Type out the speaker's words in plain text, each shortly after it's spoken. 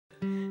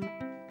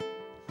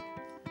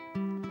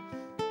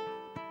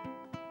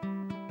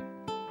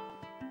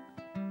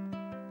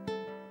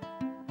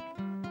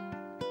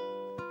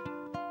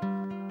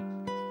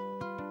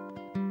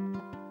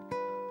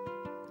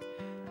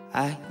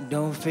I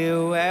don't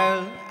feel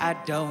well, I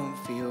don't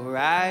feel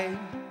right.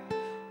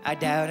 I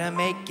doubt I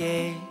make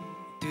it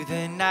through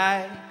the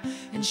night.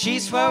 And she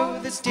swore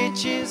the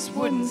stitches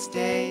wouldn't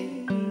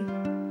stay.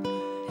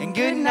 And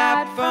good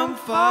night from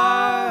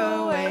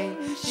far away.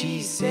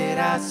 She said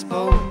I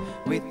spoke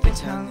with the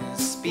tongue of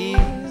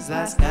spears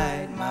last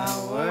night,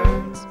 my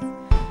words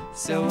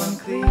so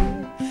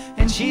unclear.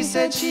 And she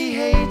said she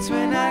hates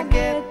when I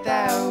get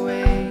that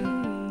way,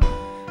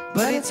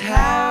 but it's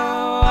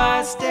how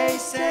I stay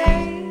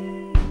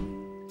sane.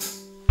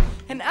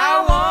 And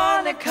I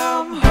wanna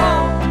come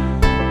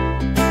home,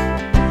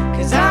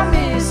 'cause I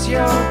miss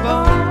your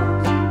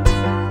bones.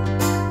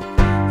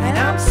 And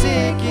I'm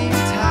sick and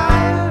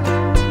tired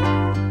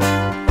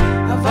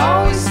of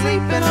always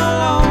sleeping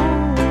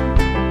alone.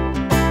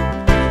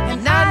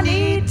 And I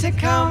need to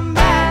come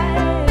back,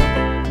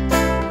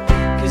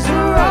 'cause the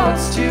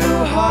road's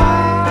too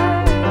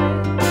hard,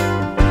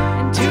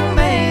 and too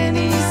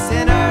many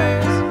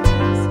sinners,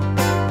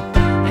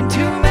 and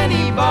too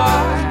many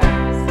bars.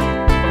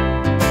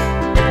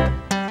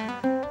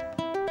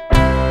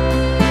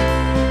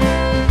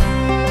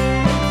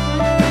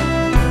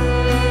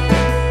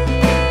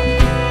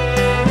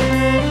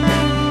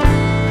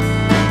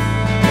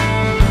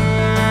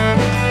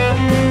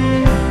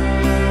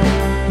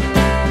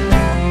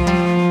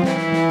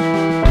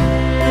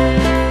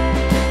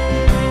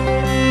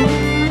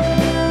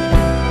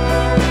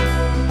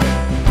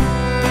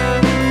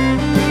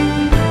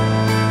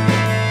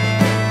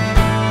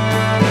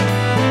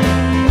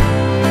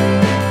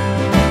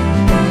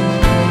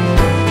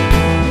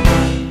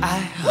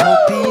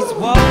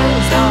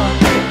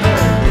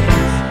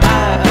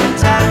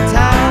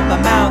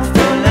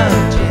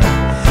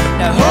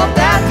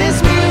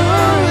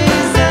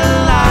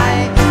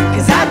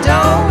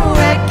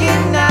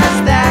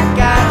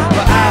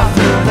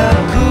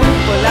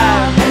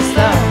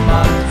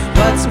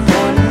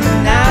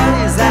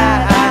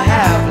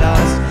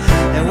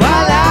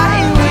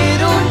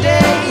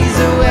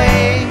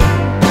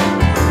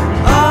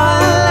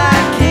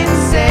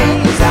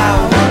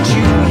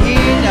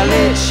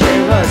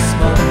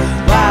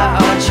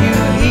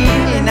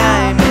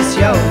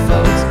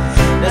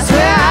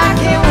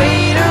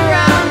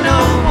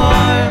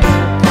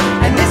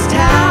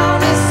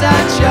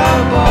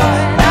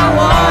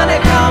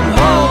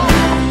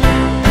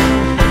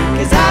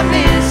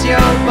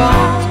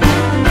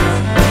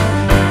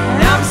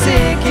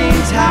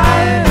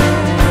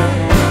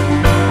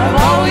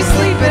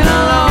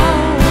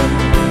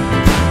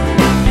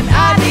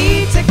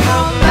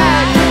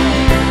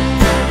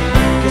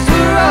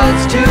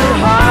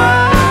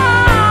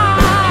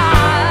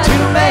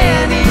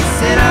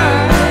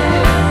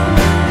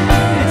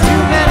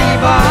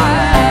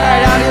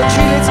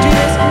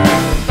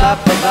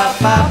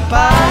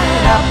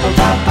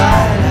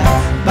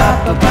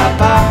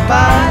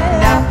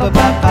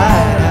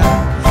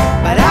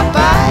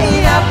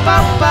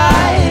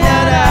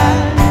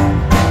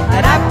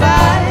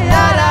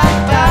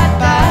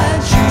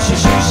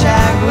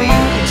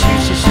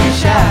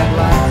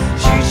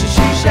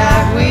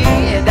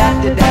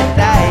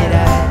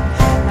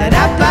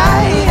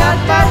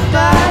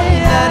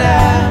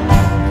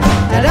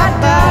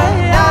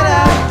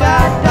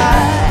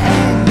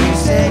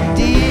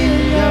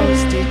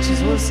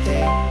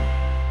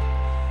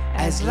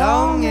 As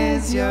long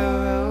as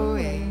you're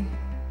away,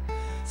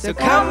 so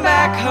come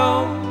back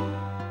home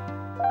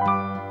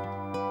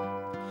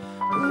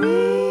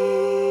really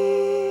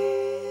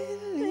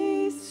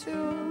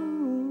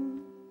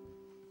soon.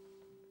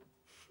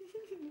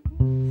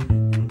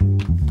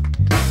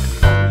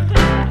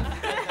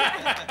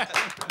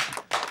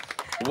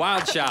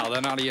 Wild Child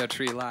on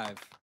Audiotree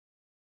Live.